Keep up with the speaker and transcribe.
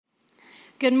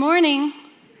Good morning.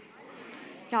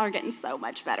 Y'all are getting so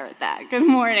much better at that. Good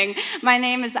morning. My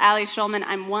name is Allie Shulman.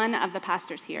 I'm one of the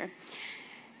pastors here.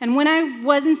 And when I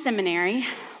was in seminary,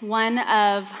 one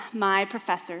of my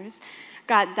professors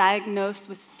got diagnosed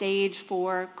with stage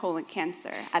 4 colon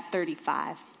cancer at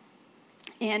 35.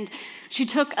 And she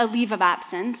took a leave of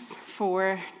absence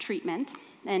for treatment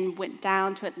and went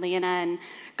down to Atlanta and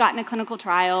got in a clinical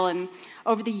trial. And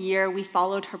over the year, we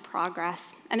followed her progress.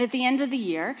 And at the end of the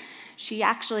year, she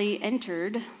actually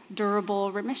entered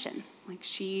durable remission. Like,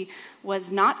 she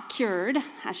was not cured,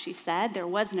 as she said. There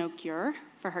was no cure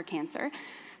for her cancer,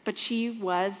 but she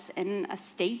was in a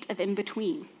state of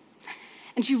in-between.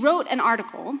 And she wrote an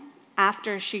article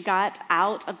after she got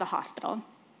out of the hospital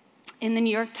in the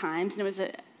New York Times, and it was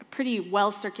a pretty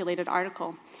well-circulated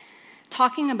article,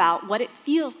 talking about what it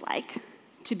feels like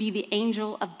to be the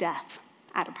angel of death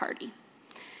at a party,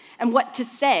 and what to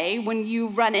say when you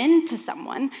run into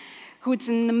someone who's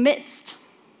in the midst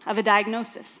of a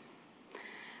diagnosis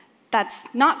that's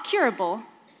not curable,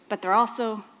 but they're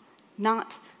also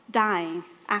not dying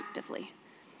actively.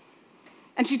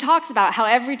 And she talks about how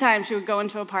every time she would go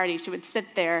into a party, she would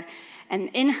sit there, and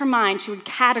in her mind, she would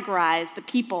categorize the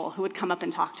people who would come up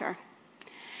and talk to her.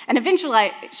 And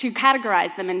eventually, she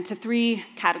categorized them into 3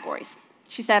 categories.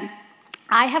 She said,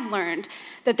 I have learned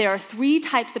that there are 3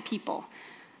 types of people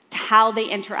to how they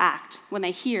interact when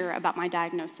they hear about my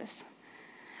diagnosis.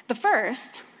 The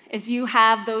first is you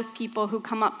have those people who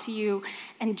come up to you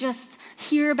and just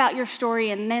hear about your story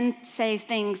and then say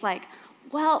things like,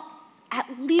 well, at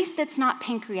least it's not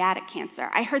pancreatic cancer.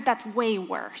 I heard that's way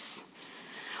worse.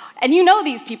 And you know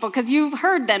these people because you've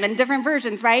heard them in different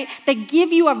versions, right? They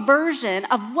give you a version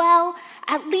of, well,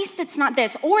 at least it's not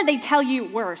this. Or they tell you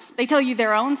worse. They tell you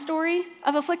their own story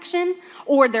of affliction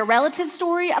or their relative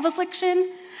story of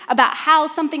affliction about how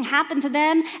something happened to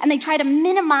them, and they try to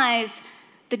minimize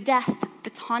the death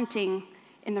that's haunting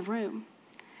in the room.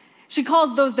 She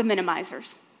calls those the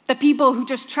minimizers, the people who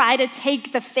just try to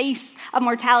take the face of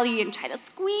mortality and try to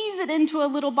squeeze it into a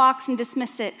little box and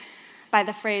dismiss it by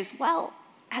the phrase, well,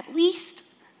 at least.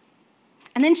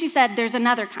 And then she said, there's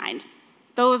another kind.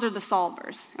 Those are the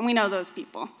solvers, and we know those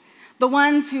people. The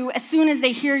ones who, as soon as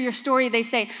they hear your story, they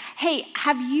say, hey,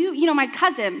 have you my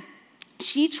cousin,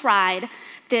 she tried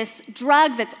this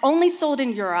drug that's only sold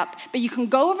in Europe, but you can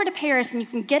go over to Paris and you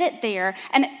can get it there,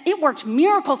 and it worked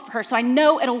miracles for her, so I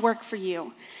know it'll work for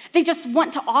you. They just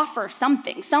want to offer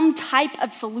something, some type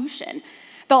of solution.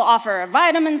 They'll offer a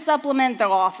vitamin supplement,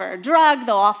 they'll offer a drug,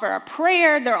 they'll offer a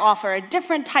prayer, they'll offer a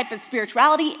different type of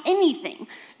spirituality, anything,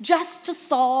 just to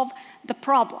solve the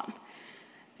problem.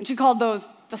 And she called those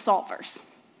the solvers.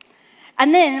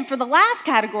 And then for the last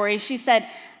category, she said,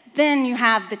 then you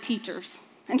have the teachers.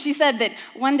 And she said that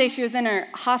one day she was in her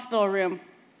hospital room,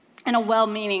 and a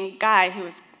well-meaning guy who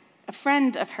was a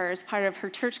friend of hers, part of her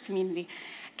church community,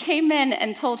 came in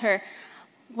and told her,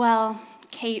 well,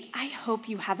 Kate, I hope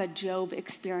you have a Job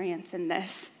experience in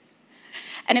this.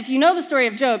 And if you know the story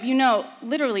of Job, you know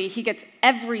literally he gets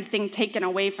everything taken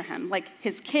away from him, like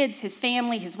his kids, his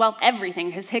family, his wealth,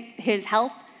 everything, his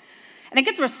health. And it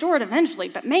gets restored eventually,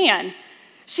 but man,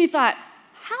 she thought,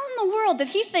 how in the world did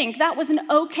he think that was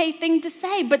an okay thing to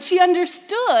say? But she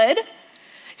understood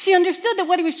that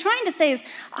what he was trying to say is,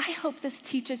 I hope this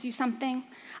teaches you something.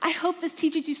 I hope this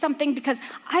teaches you something because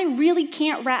I really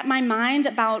can't wrap my mind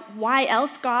about why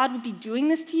else God would be doing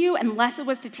this to you unless it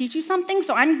was to teach you something,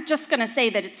 so I'm just going to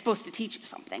say that it's supposed to teach you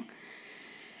something.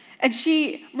 And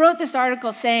she wrote this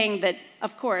article saying that,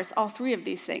 of course, all 3 of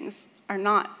these things are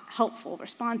not helpful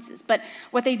responses, but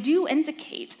what they do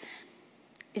indicate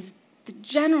is the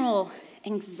general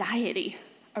anxiety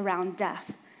around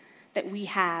death that we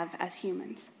have as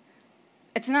humans.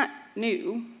 It's not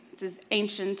new. It's as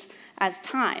ancient as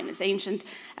time, as ancient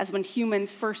as when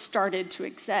humans first started to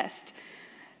exist.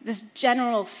 This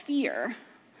general fear,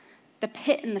 the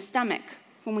pit in the stomach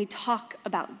when we talk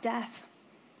about death,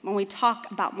 when we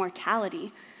talk about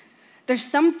mortality. There's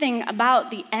something about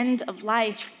the end of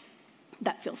life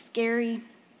that feels scary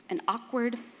and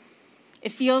awkward.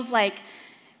 It feels like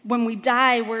when we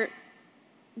die,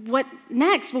 what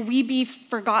next? Will we be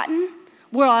forgotten?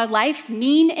 Will our life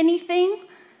mean anything?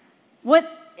 What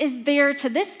is there to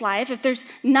this life if there's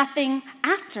nothing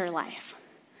after life?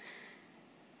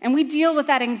 And we deal with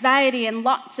that anxiety in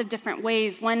lots of different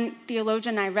ways. One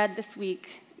theologian I read this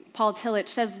week, Paul Tillich,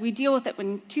 says we deal with it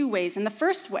in 2 ways. And the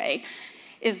first way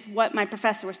is what my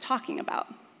professor was talking about.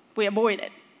 We avoid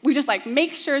it. We just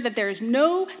make sure that there's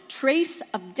no trace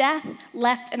of death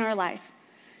left in our life.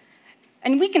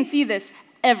 And we can see this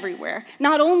everywhere,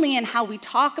 not only in how we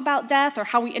talk about death or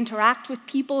how we interact with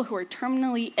people who are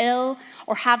terminally ill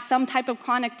or have some type of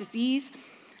chronic disease,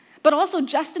 but also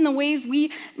just in the ways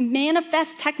we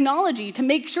manifest technology to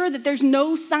make sure that there's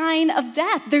no sign of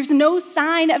death, there's no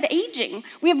sign of aging.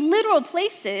 We have literal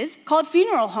places called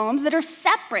funeral homes that are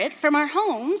separate from our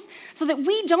homes so that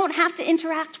we don't have to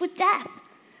interact with death.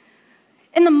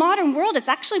 In the modern world, it's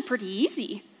actually pretty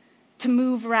easy to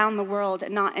move around the world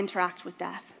and not interact with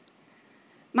death.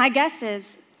 My guess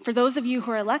is, for those of you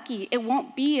who are lucky, it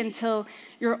won't be until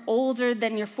you're older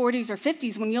than your 40s or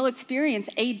 50s when you'll experience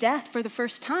a death for the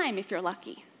first time, if you're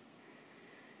lucky.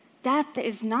 Death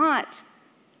is not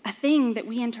a thing that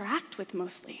we interact with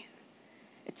mostly.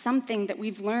 It's something that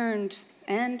we've learned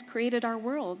and created our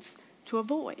worlds to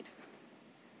avoid.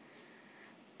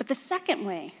 But the second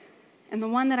way, and the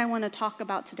one that I want to talk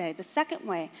about today, the second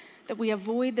way that we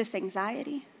avoid this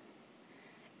anxiety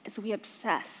is we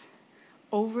obsess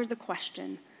over the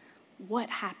question, what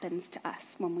happens to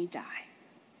us when we die?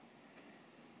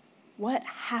 What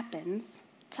happens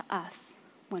to us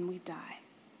when we die?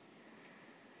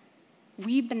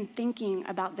 We've been thinking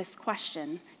about this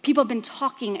question. People have been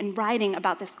talking and writing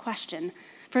about this question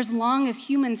for as long as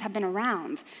humans have been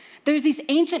around. There's these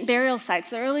ancient burial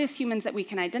sites, the earliest humans that we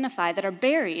can identify, that are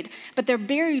buried, but they're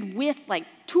buried with like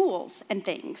tools and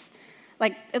things.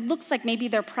 Like it looks like maybe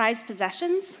they're prized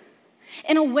possessions,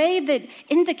 in a way that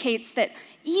indicates that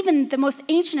even the most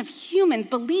ancient of humans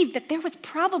believed that there was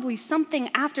probably something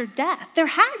after death. There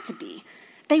had to be.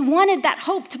 They wanted that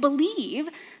hope to believe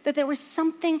that there was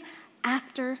something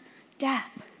after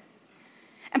death.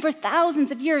 And for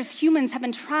thousands of years, humans have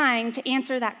been trying to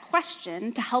answer that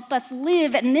question to help us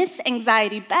live in this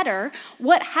anxiety better.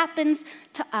 What happens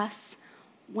to us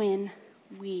when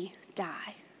we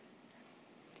die?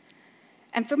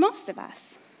 And for most of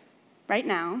us, right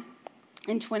now,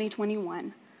 in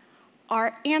 2021,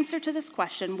 our answer to this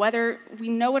question, whether we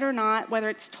know it or not, whether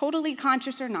it's totally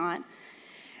conscious or not,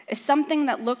 is something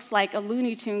that looks like a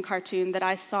Looney Tune cartoon that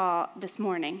I saw this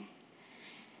morning.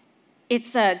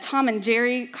 It's a Tom and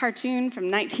Jerry cartoon from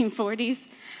 1940s,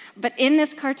 but in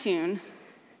this cartoon,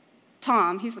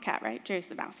 Tom, he's the cat, right? Jerry's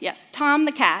the mouse. Yes, Tom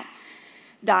the cat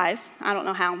dies. I don't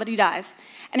know how, but he dies.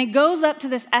 And he goes up to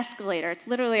this escalator. It's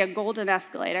literally a golden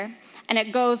escalator. And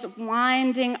it goes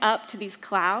winding up to these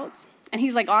clouds. And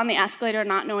he's like on the escalator,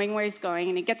 not knowing where he's going.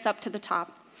 And he gets up to the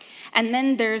top. And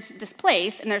then there's this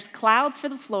place, and there's clouds for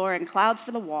the floor and clouds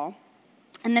for the wall.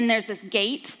 And then there's this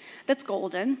gate that's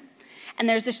golden. And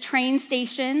there's this train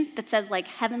station that says like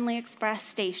Heavenly Express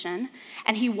Station.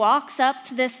 And he walks up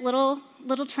to this little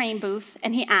train booth,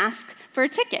 and he asks for a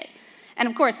ticket. And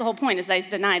of course, the whole point is that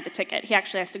he's denied the ticket. He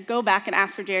actually has to go back and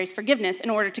ask for Jerry's forgiveness in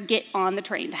order to get on the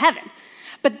train to heaven.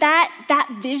 But that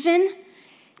vision,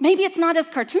 maybe it's not as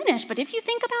cartoonish, but if you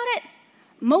think about it,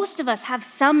 most of us have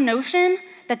some notion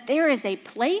that there is a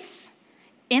place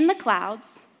in the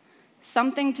clouds,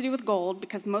 something to do with gold,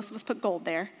 because most of us put gold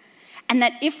there, and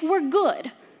that if we're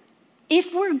good,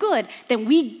 then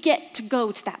we get to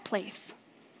go to that place.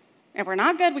 If we're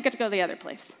not good, we get to go to the other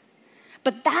place.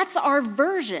 But that's our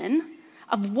version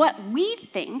of what we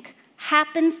think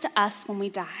happens to us when we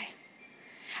die.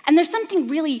 And there's something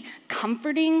really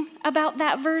comforting about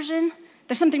that version.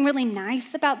 There's something really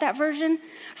nice about that version.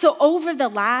 So over the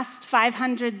last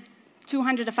 200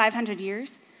 to 500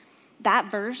 years, that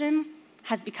version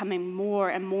has becoming more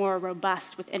and more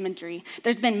robust with imagery.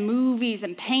 There's been movies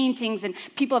and paintings, and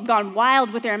people have gone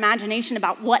wild with their imagination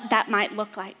about what that might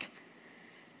look like.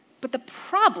 But the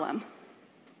problem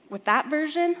with that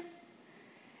version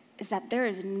is that there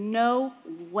is no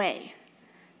way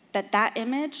that that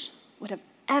image would have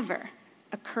ever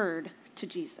occurred to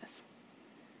Jesus.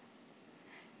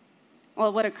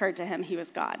 Well, what occurred to him? He was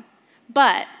God.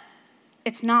 But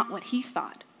it's not what he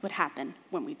thought would happen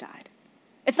when we died.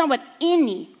 It's not what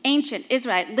any ancient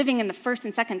Israelite living in the 1st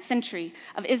and 2nd century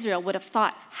of Israel would have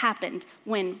thought happened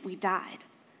when we died.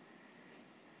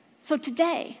 So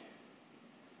today,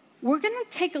 we're going to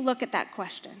take a look at that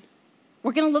question.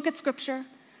 We're going to look at Scripture.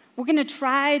 We're going to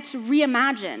try to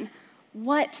reimagine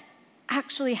what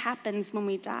actually happens when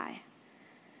we die.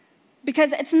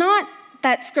 Because it's not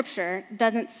that Scripture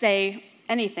doesn't say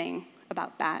anything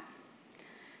about that,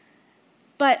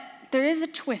 but there is a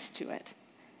twist to it.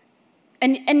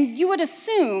 And you would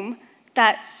assume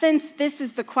that since this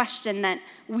is the question that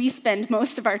we spend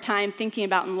most of our time thinking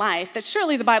about in life, that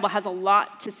surely the Bible has a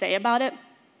lot to say about it.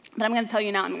 But I'm going to tell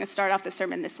you now, I'm going to start off the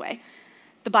sermon this way.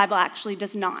 The Bible actually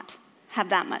does not have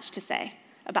that much to say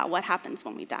about what happens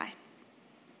when we die.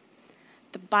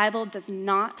 The Bible does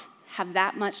not have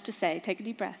that much to say, take a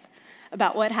deep breath,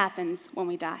 about what happens when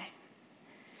we die.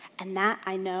 And that,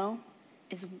 I know,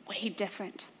 is way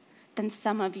different than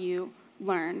some of you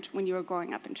learned when you were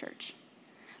growing up in church.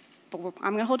 But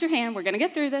I'm going to hold your hand. We're going to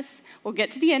get through this. We'll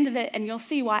get to the end of it, and you'll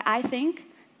see why I think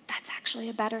that's actually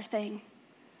a better thing.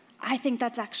 I think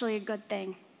that's actually a good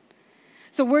thing.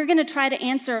 So we're going to try to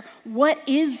answer, what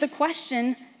is the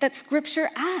question that Scripture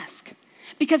asks?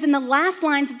 Because in the last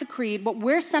lines of the creed, what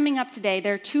we're summing up today,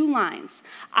 there are two lines.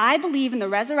 I believe in the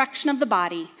resurrection of the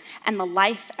body and the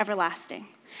life everlasting.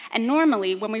 And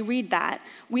normally, when we read that,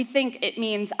 we think it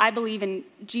means I believe in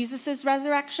Jesus'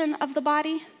 resurrection of the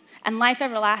body, and life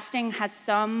everlasting has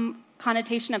some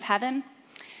connotation of heaven.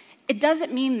 It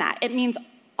doesn't mean that. It means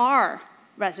our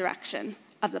resurrection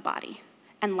of the body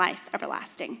and life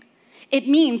everlasting. It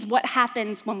means what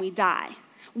happens when we die.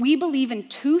 We believe in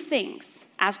two things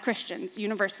as Christians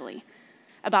universally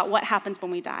about what happens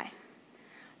when we die: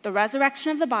 the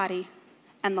resurrection of the body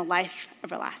and the life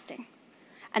everlasting.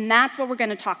 And that's what we're going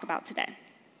to talk about today.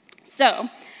 So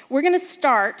we're going to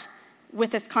start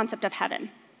with this concept of heaven.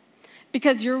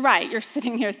 Because you're right, you're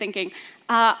sitting here thinking,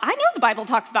 I know the Bible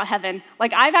talks about heaven.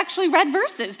 Like, I've actually read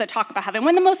verses that talk about heaven.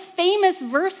 One of the most famous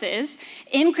verses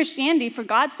in Christianity, for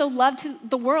God so loved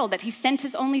the world that he sent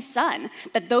his only son,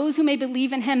 that those who may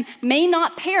believe in him may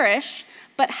not perish,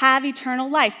 but have eternal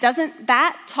life. Doesn't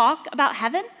that talk about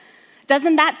heaven?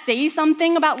 Doesn't that say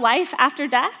something about life after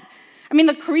death? I mean,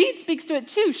 the creed speaks to it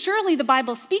too. Surely the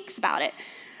Bible speaks about it.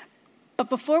 But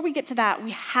before we get to that,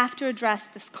 we have to address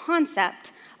this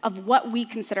concept of what we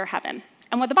consider heaven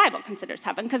and what the Bible considers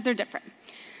heaven, because they're different.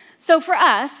 So for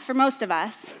us, for most of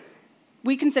us,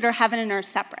 we consider heaven and earth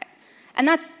separate. And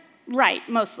that's right,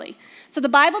 mostly. So the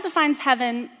Bible defines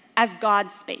heaven as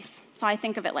God's space. So I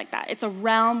think of it like that. It's a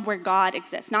realm where God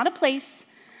exists. Not a place,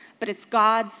 but it's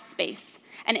God's space.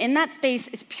 And in that space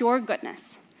is pure goodness.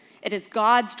 It is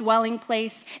God's dwelling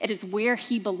place. It is where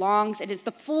he belongs. It is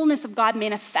the fullness of God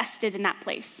manifested in that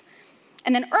place.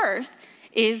 And then earth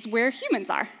is where humans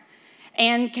are.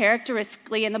 And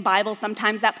characteristically in the Bible,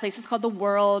 sometimes that place is called the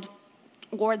world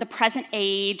or the present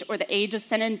age or the age of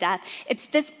sin and death. It's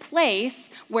this place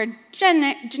where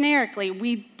generically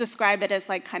we describe it as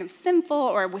like kind of sinful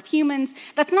or with humans.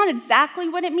 That's not exactly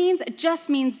what it means. It just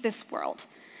means this world.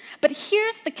 But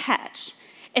here's the catch.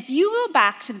 If you go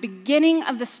back to the beginning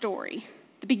of the story,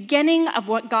 the beginning of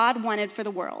what God wanted for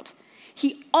the world,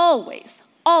 he always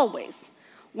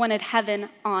wanted heaven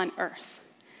on earth.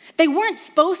 They weren't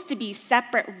supposed to be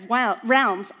separate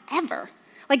realms ever.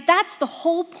 Like, that's the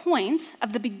whole point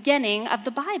of the beginning of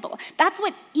the Bible. That's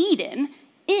what Eden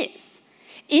is.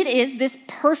 It is this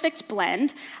perfect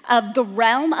blend of the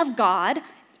realm of God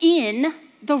in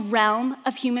the realm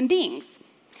of human beings.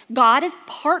 God is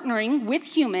partnering with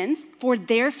humans for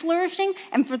their flourishing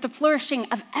and for the flourishing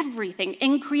of everything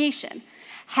in creation.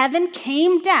 Heaven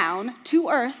came down to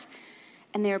earth,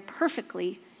 and they're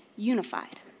perfectly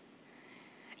unified.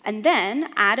 And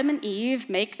then Adam and Eve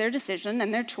make their decision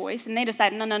and their choice, and they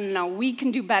decide, no, we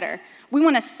can do better. We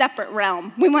want a separate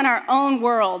realm. We want our own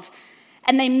world.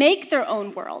 And they make their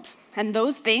own world, and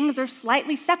those things are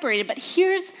slightly separated. But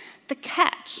here's the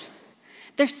catch.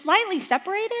 They're slightly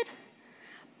separated,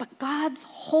 but God's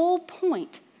whole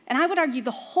point, and I would argue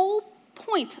the whole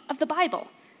point of the Bible,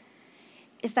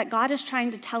 is that God is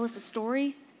trying to tell us a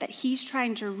story that he's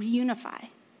trying to reunify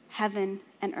heaven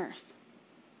and earth.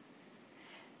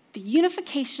 The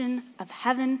unification of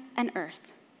heaven and earth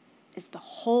is the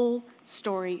whole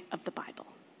story of the Bible.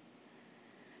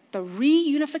 The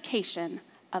reunification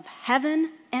of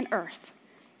heaven and earth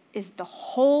is the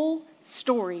whole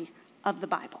story of the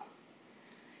Bible.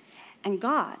 And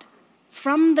God,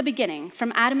 from the beginning,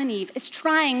 from Adam and Eve, is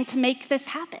trying to make this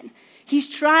happen. He's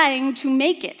trying to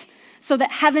make it so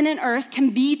that heaven and earth can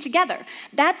be together.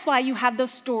 That's why you have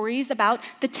those stories about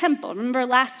the temple. Remember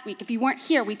last week, if you weren't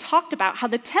here, we talked about how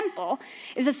the temple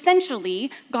is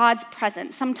essentially God's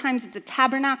presence. Sometimes it's a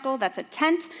tabernacle, that's a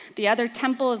tent. The other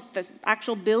temple is the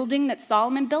actual building that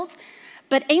Solomon built.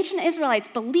 But ancient Israelites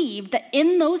believed that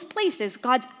in those places,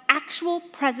 God's actual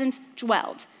presence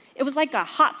dwelled. It was like a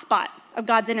hot spot of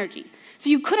God's energy.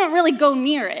 So you couldn't really go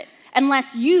near it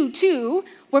unless you, too,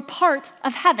 were part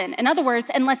of heaven. In other words,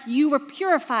 unless you were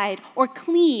purified or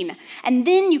clean. And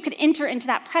then you could enter into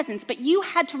that presence. But you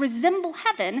had to resemble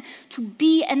heaven to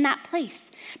be in that place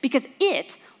because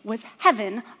it was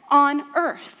heaven on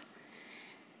earth.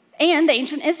 And the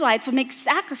ancient Israelites would make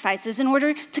sacrifices in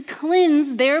order to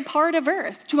cleanse their part of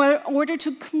earth, in order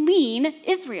to clean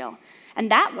Israel. And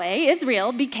that way,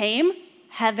 Israel became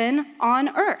heaven on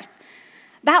earth.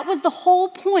 That was the whole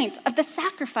point of the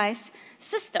sacrifice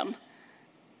system,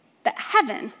 that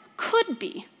heaven could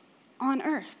be on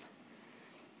earth.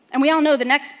 And we all know the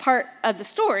next part of the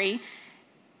story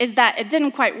is that it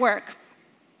didn't quite work.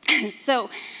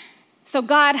 So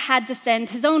God had to send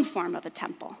his own form of a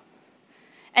temple.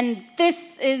 And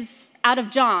this is out of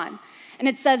John. And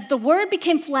it says, the Word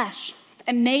became flesh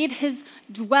and made his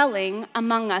dwelling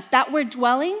among us. That word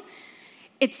dwelling,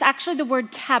 it's actually the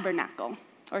word tabernacle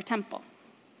or temple.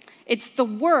 It's the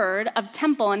word of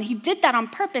temple. And he did that on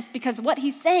purpose because what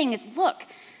he's saying is, look,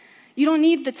 you don't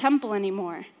need the temple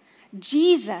anymore.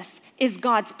 Jesus is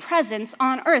God's presence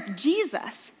on earth.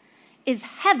 Jesus is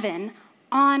heaven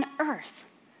on earth.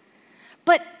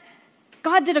 But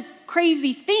God did a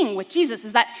crazy thing with Jesus,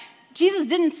 is that Jesus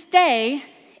didn't stay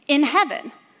in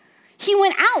heaven. He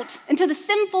went out into the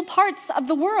sinful parts of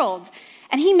the world,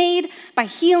 and he made, by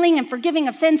healing and forgiving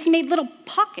of sins, he made little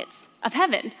pockets of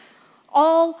heaven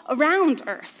all around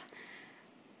earth.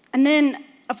 And then,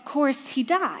 of course, he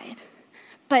died.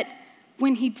 But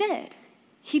when he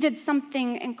did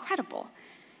something incredible.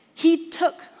 He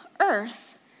took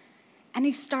earth and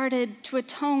he started to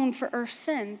atone for earth's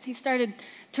sins. He started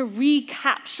to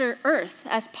recapture earth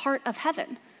as part of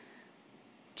heaven.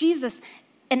 Jesus,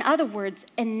 in other words,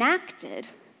 enacted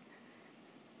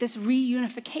this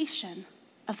reunification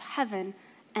of heaven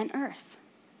and earth.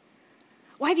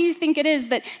 Why do you think it is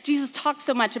that Jesus talks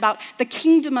so much about the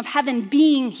kingdom of heaven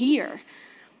being here?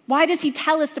 Why does he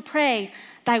tell us to pray,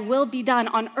 thy will be done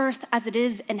on earth as it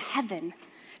is in heaven?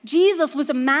 Jesus was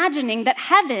imagining that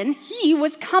heaven, he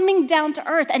was coming down to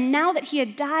earth, and now that he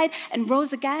had died and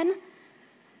rose again,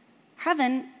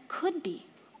 heaven could be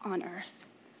on earth.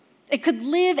 It could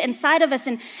live inside of us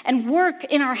and work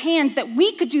in our hands, that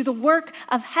we could do the work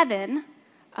of heaven,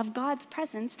 of God's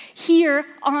presence, here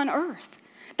on earth.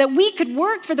 That we could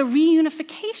work for the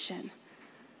reunification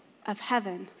of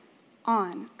heaven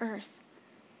on earth.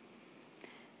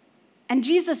 And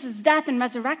Jesus' death and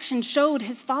resurrection showed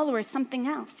his followers something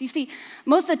else. You see,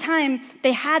 most of the time,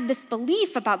 they had this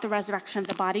belief about the resurrection of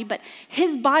the body, but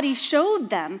his body showed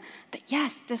them that,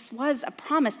 yes, this was a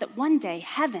promise that one day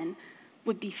heaven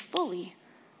would be fully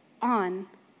on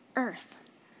earth.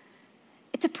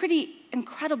 It's a pretty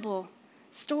incredible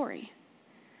story,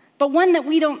 but one that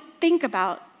we don't think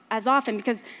about as often,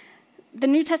 because the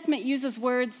New Testament uses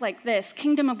words like this: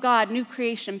 kingdom of God, new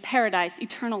creation, paradise,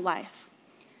 eternal life.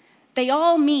 They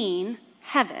all mean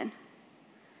heaven.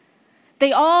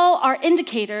 They all are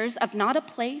indicators of not a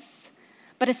place,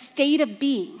 but a state of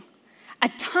being, a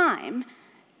time.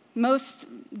 Most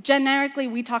generically,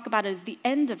 we talk about it as the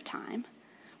end of time,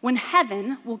 when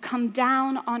heaven will come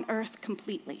down on earth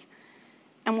completely,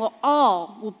 and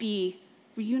will be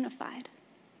reunified.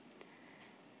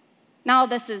 Now, all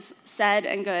this is said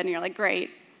and good, and you're like,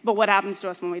 great, but what happens to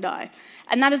us when we die?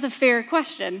 And that is a fair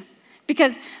question,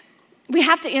 because we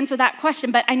have to answer that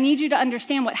question, but I need you to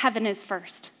understand what heaven is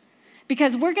first.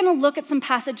 Because we're going to look at some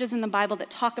passages in the Bible that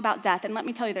talk about death, and let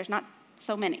me tell you, there's not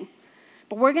so many.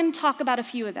 But we're going to talk about a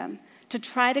few of them to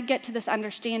try to get to this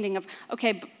understanding of,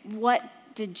 okay, but what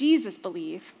did Jesus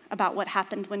believe about what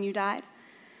happened when you died?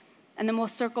 And then we'll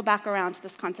circle back around to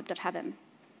this concept of heaven.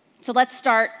 So let's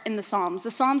start in the Psalms.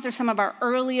 The Psalms are some of our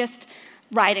earliest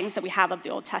writings that we have of the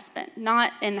Old Testament,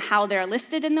 not in how they're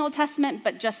listed in the Old Testament,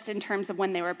 but just in terms of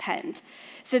when they were penned.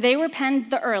 So they were penned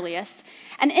the earliest,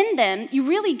 and in them, you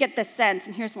really get this sense,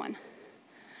 and here's one.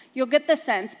 You'll get the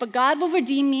sense, but God will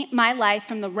redeem my life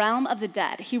from the realm of the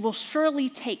dead. He will surely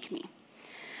take me.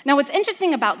 Now, what's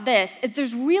interesting about this is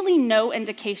there's really no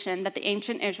indication that the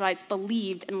ancient Israelites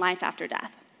believed in life after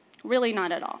death. Really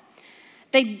not at all.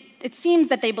 It seems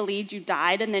that they believed you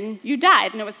died and then you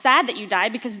died, and it was sad that you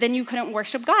died because then you couldn't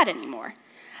worship God anymore.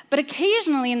 But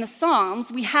occasionally in the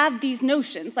Psalms, we have these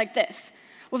notions like this.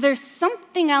 Well, there's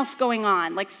something else going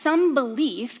on, like some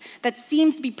belief that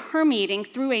seems to be permeating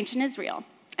through ancient Israel.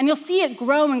 And you'll see it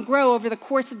grow and grow over the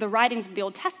course of the writings of the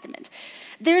Old Testament.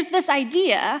 There's this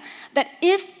idea that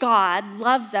if God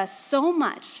loves us so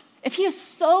much, if he is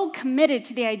so committed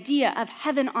to the idea of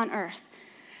heaven on earth,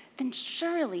 then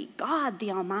surely God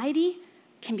the Almighty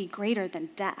can be greater than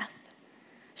death.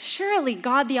 Surely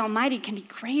God the Almighty can be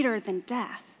greater than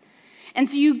death. And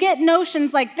so you get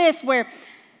notions like this where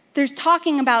there's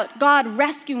talking about God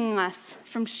rescuing us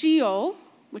from Sheol,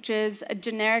 which is a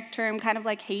generic term, kind of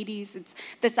like Hades. It's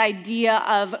this idea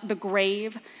of the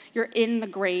grave. You're in the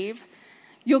grave.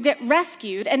 You'll get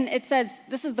rescued, and it says,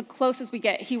 this is the closest we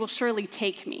get, he will surely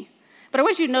take me. But I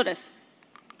want you to notice,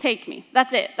 take me.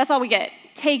 That's it. That's all we get.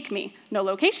 Take me. No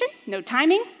location, no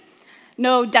timing,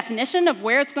 no definition of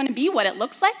where it's going to be, what it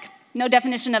looks like, no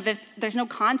definition of if there's no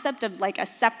concept of like a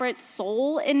separate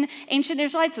soul in ancient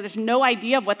Israelites, so there's no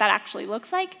idea of what that actually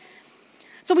looks like.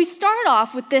 So we start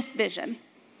off with this vision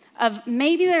of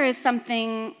maybe there is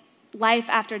something life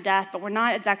after death, but we're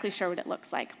not exactly sure what it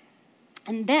looks like.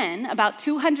 And then, about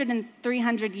 200 and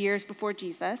 300 years before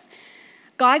Jesus,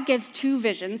 God gives two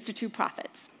visions to two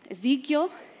prophets,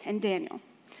 Ezekiel and Daniel.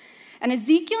 And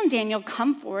Ezekiel and Daniel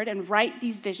come forward and write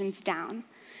these visions down.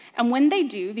 And when they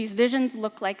do, these visions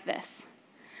look like this.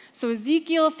 So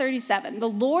Ezekiel 37, the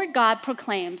Lord God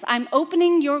proclaims, I'm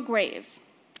opening your graves.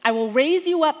 I will raise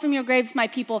you up from your graves, my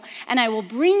people, and I will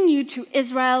bring you to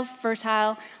Israel's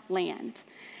fertile land.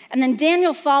 And then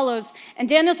Daniel follows, and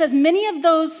Daniel says, many of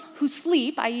those who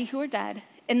sleep, i.e. who are dead,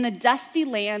 in the dusty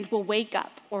land will wake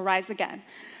up or rise again,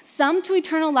 some to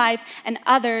eternal life and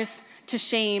others to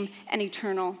shame and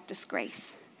eternal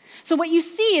disgrace. So what you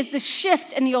see is the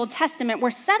shift in the Old Testament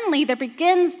where suddenly there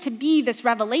begins to be this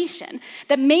revelation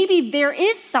that maybe there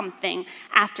is something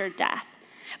after death.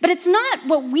 But it's not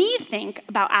what we think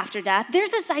about after death.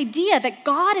 There's this idea that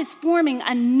God is forming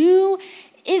a new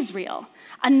Israel,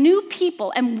 a new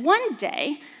people, and one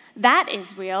day that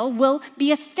Israel will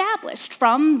be established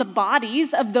from the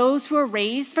bodies of those who are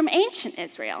raised from ancient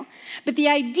Israel. But the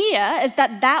idea is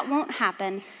that that won't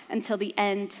happen until the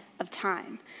end of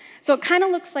time. So it kind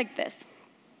of looks like this.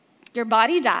 Your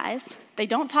body dies. They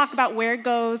don't talk about where it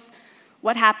goes,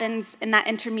 what happens in that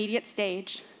intermediate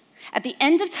stage. At the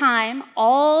end of time,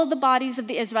 all the bodies of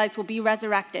the Israelites will be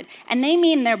resurrected. And they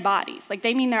mean their bodies, like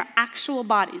they mean their actual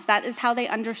bodies. That is how they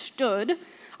understood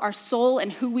our soul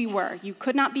and who we were. You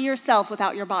could not be yourself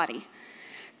without your body.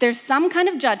 There's some kind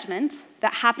of judgment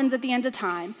that happens at the end of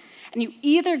time, and you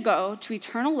either go to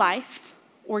eternal life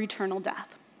or eternal death.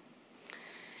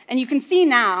 And you can see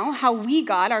now how we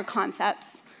got our concepts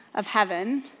of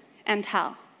heaven and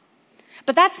hell.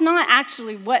 But that's not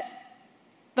actually what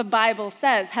the Bible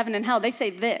says, heaven and hell. They say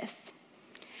this.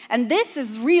 And this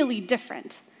is really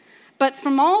different. But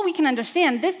from all we can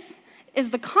understand, this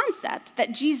is the concept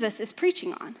that Jesus is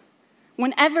preaching on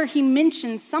whenever he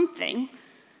mentions something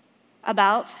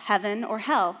about heaven or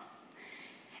hell.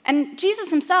 And Jesus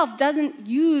himself doesn't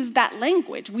use that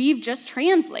language. We've just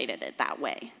translated it that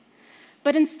way.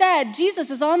 But instead,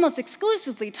 Jesus is almost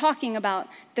exclusively talking about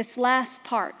this last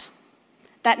part,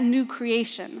 that new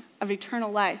creation of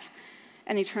eternal life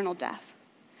and eternal death.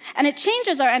 And it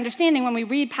changes our understanding when we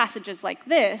read passages like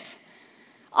this,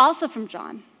 also from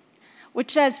John,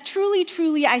 which says, truly,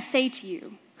 truly, I say to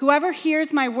you, whoever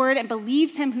hears my word and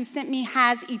believes him who sent me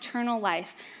has eternal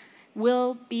life,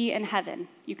 will be in heaven.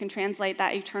 You can translate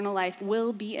that eternal life,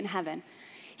 will be in heaven.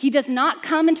 He does not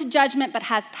come into judgment, but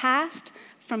has passed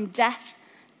from death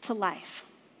to life.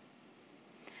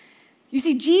 You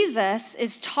see, Jesus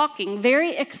is talking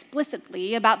very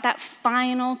explicitly about that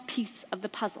final piece of the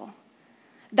puzzle,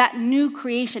 that new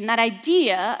creation, that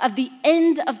idea of the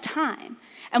end of time,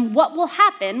 and what will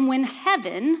happen when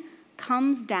heaven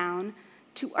comes down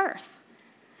to earth.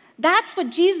 That's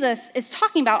what Jesus is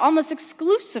talking about almost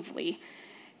exclusively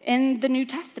in the New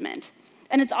Testament.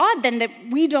 And it's odd then that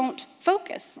we don't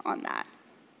focus on that.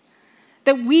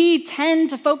 That we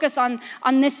tend to focus on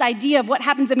this idea of what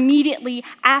happens immediately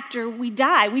after we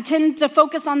die. We tend to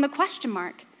focus on the question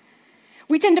mark.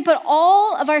 We tend to put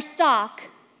all of our stock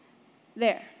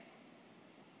there.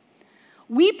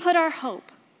 We put our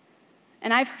hope,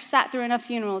 and I've sat through enough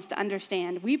funerals to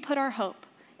understand, we put our hope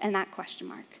in that question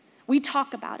mark. We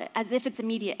talk about it as if it's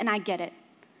immediate, and I get it.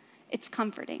 It's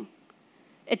comforting.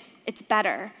 It's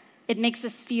better. It makes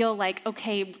us feel like,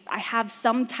 okay, I have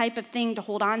some type of thing to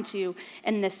hold on to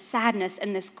in this sadness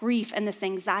and this grief and this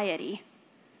anxiety.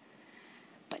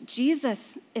 But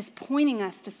Jesus is pointing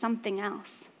us to something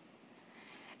else.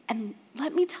 And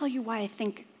let me tell you why I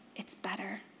think it's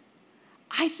better.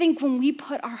 I think when we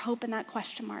put our hope in that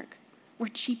question mark, we're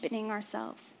cheapening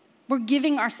ourselves. We're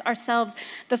giving ourselves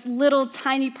this little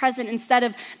tiny present instead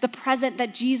of the present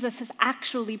that Jesus has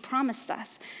actually promised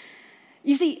us.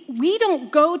 You see, we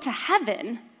don't go to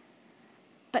heaven,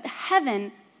 but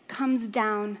heaven comes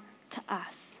down to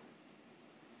us.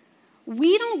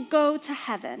 We don't go to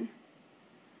heaven,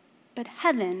 but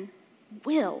heaven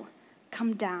will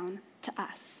come down to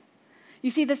us.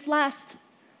 You see, this last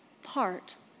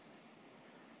part,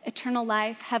 eternal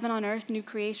life, heaven on earth, new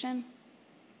creation,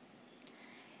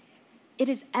 it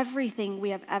is everything we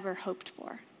have ever hoped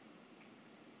for.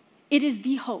 It is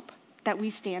the hope that we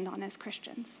stand on as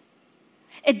Christians.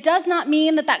 It does not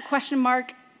mean that question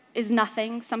mark is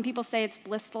nothing. Some people say it's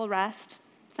blissful rest.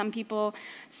 Some people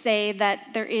say that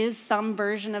there is some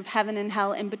version of heaven and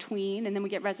hell in between, and then we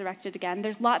get resurrected again.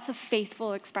 There's lots of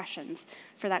faithful expressions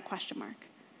for that question mark.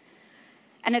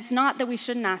 And it's not that we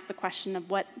shouldn't ask the question of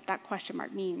what that question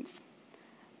mark means,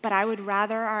 but I would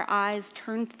rather our eyes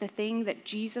turn to the thing that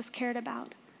Jesus cared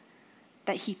about,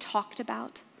 that he talked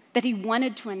about, that he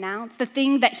wanted to announce, the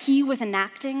thing that he was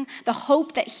enacting, the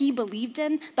hope that he believed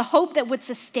in, the hope that would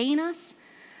sustain us,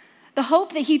 the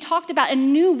hope that he talked about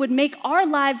and knew would make our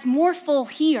lives more full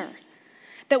here,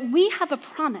 that we have a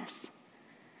promise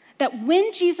that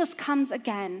when Jesus comes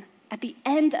again at the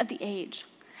end of the age,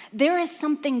 there is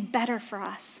something better for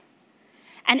us.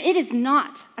 And it is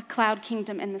not a cloud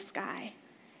kingdom in the sky.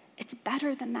 It's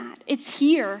better than that. It's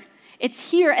here.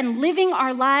 It's here, and living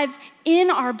our lives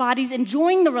in our bodies,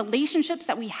 enjoying the relationships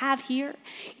that we have here,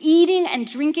 eating and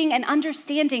drinking and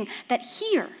understanding that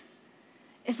here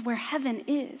is where heaven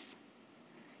is.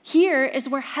 Here is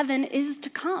where heaven is to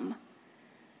come.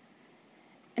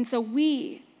 And so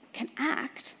we can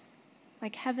act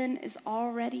like heaven is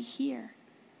already here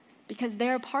because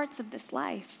there are parts of this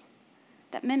life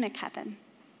that mimic heaven.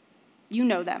 You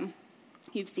know them.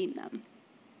 You've seen them.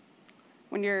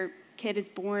 When your kid is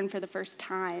born for the first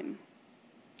time,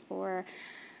 or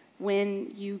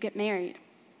when you get married,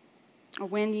 or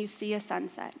when you see a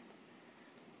sunset,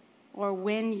 or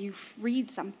when you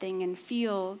read something and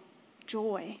feel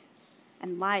joy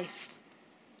and life,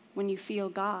 when you feel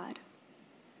God.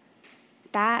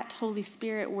 That Holy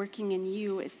Spirit working in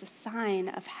you is the sign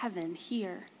of heaven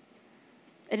here.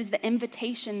 It is the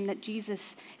invitation that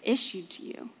Jesus issued to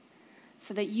you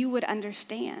so that you would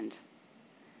understand.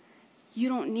 You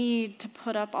don't need to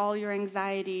put up all your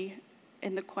anxiety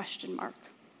in the question mark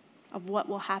of what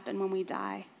will happen when we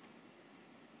die,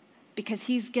 because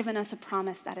he's given us a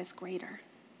promise that is greater.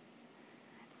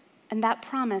 And that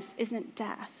promise isn't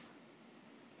death.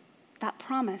 That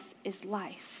promise is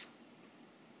life.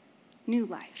 New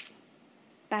life,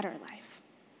 better life,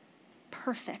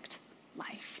 perfect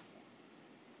life.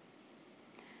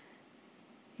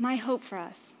 My hope for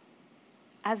us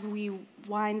as we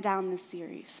wind down this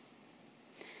series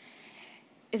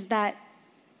is that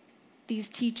these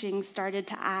teachings started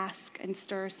to ask and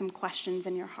stir some questions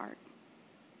in your heart.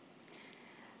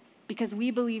 Because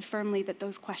we believe firmly that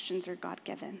those questions are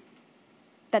God-given,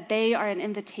 that they are an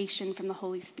invitation from the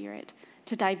Holy Spirit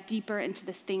to dive deeper into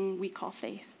this thing we call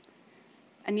faith.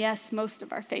 And yes, most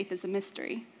of our faith is a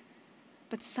mystery,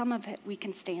 but some of it we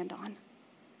can stand on.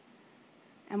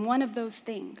 And one of those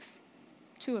things,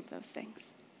 two of those things,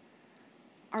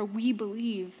 are we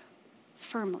believe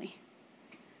firmly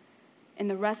in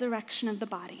the resurrection of the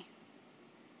body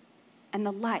and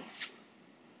the life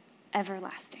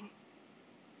everlasting.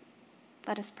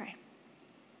 Let us pray.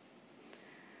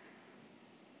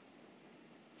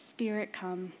 Spirit,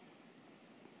 come.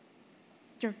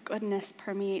 Your goodness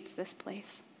permeates this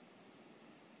place.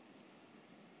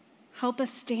 Help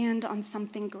us stand on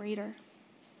something greater.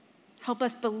 Help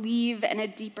us believe in a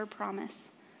deeper promise.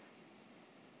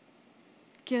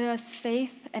 Give us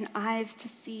faith and eyes to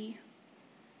see.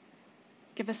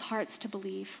 Give us hearts to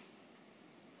believe.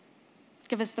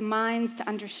 Give us the minds to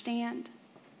understand.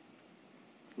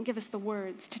 And give us the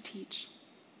words to teach.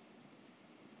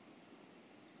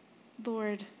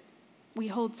 Lord, we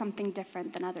hold something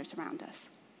different than others around us.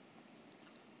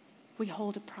 We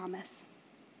hold a promise.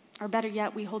 Or better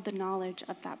yet, we hold the knowledge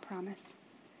of that promise.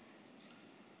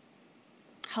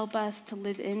 Help us to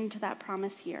live into that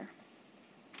promise here,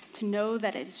 to know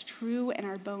that it is true in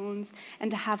our bones, and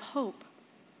to have hope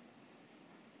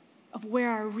of where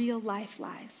our real life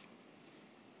lies.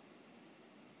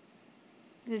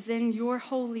 It is in your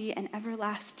holy and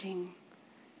everlasting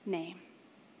name.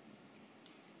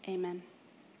 Amen.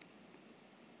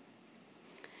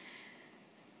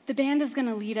 The band is going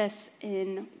to lead us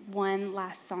in one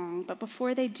last song, but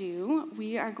before they do,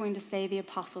 we are going to say the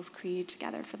Apostles' Creed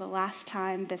together for the last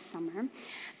time this summer.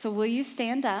 So will you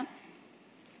stand up?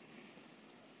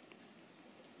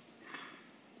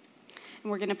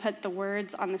 And we're going to put the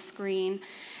words on the screen.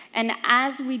 And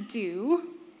as we do,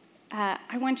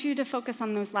 I want you to focus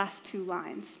on those last two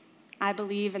lines. I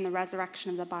believe in the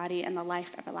resurrection of the body and the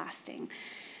life everlasting,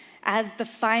 as the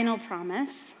final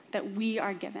promise that we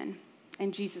are given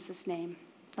in Jesus' name.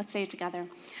 Let's say it together.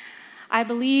 I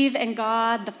believe in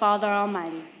God, the Father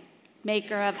Almighty,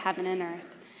 maker of heaven and earth,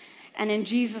 and in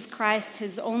Jesus Christ,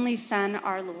 his only Son,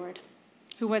 our Lord,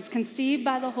 who was conceived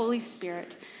by the Holy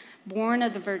Spirit, born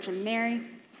of the Virgin Mary,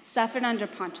 suffered under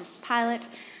Pontius Pilate,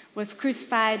 was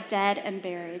crucified, dead, and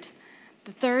buried.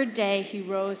 The third day he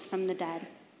rose from the dead.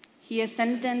 He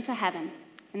ascended into heaven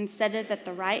and sitteth at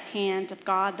the right hand of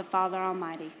God the Father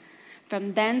Almighty.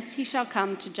 From thence he shall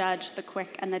come to judge the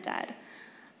quick and the dead.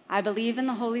 I believe in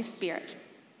the Holy Spirit,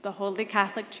 the Holy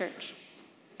Catholic Church,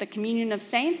 the communion of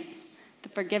saints, the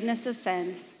forgiveness of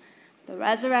sins, the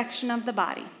resurrection of the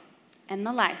body, and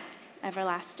the life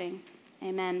everlasting.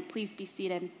 Amen. Please be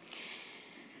seated.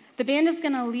 The band is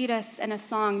going to lead us in a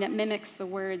song that mimics the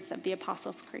words of the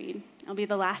Apostles' Creed. It'll be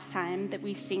the last time that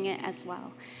we sing it as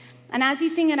well. And as you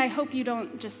sing it, I hope you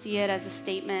don't just see it as a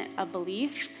statement of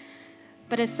belief,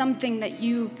 but as something that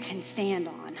you can stand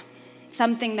on.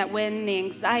 Something that when the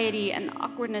anxiety and the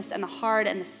awkwardness and the hard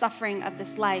and the suffering of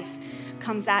this life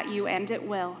comes at you, and it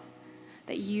will,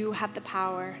 that you have the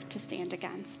power to stand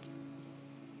against.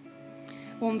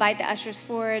 We'll invite the ushers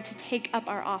forward to take up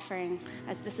our offering,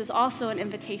 as this is also an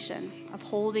invitation of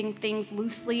holding things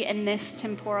loosely in this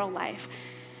temporal life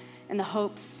in the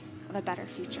hopes of a better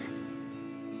future.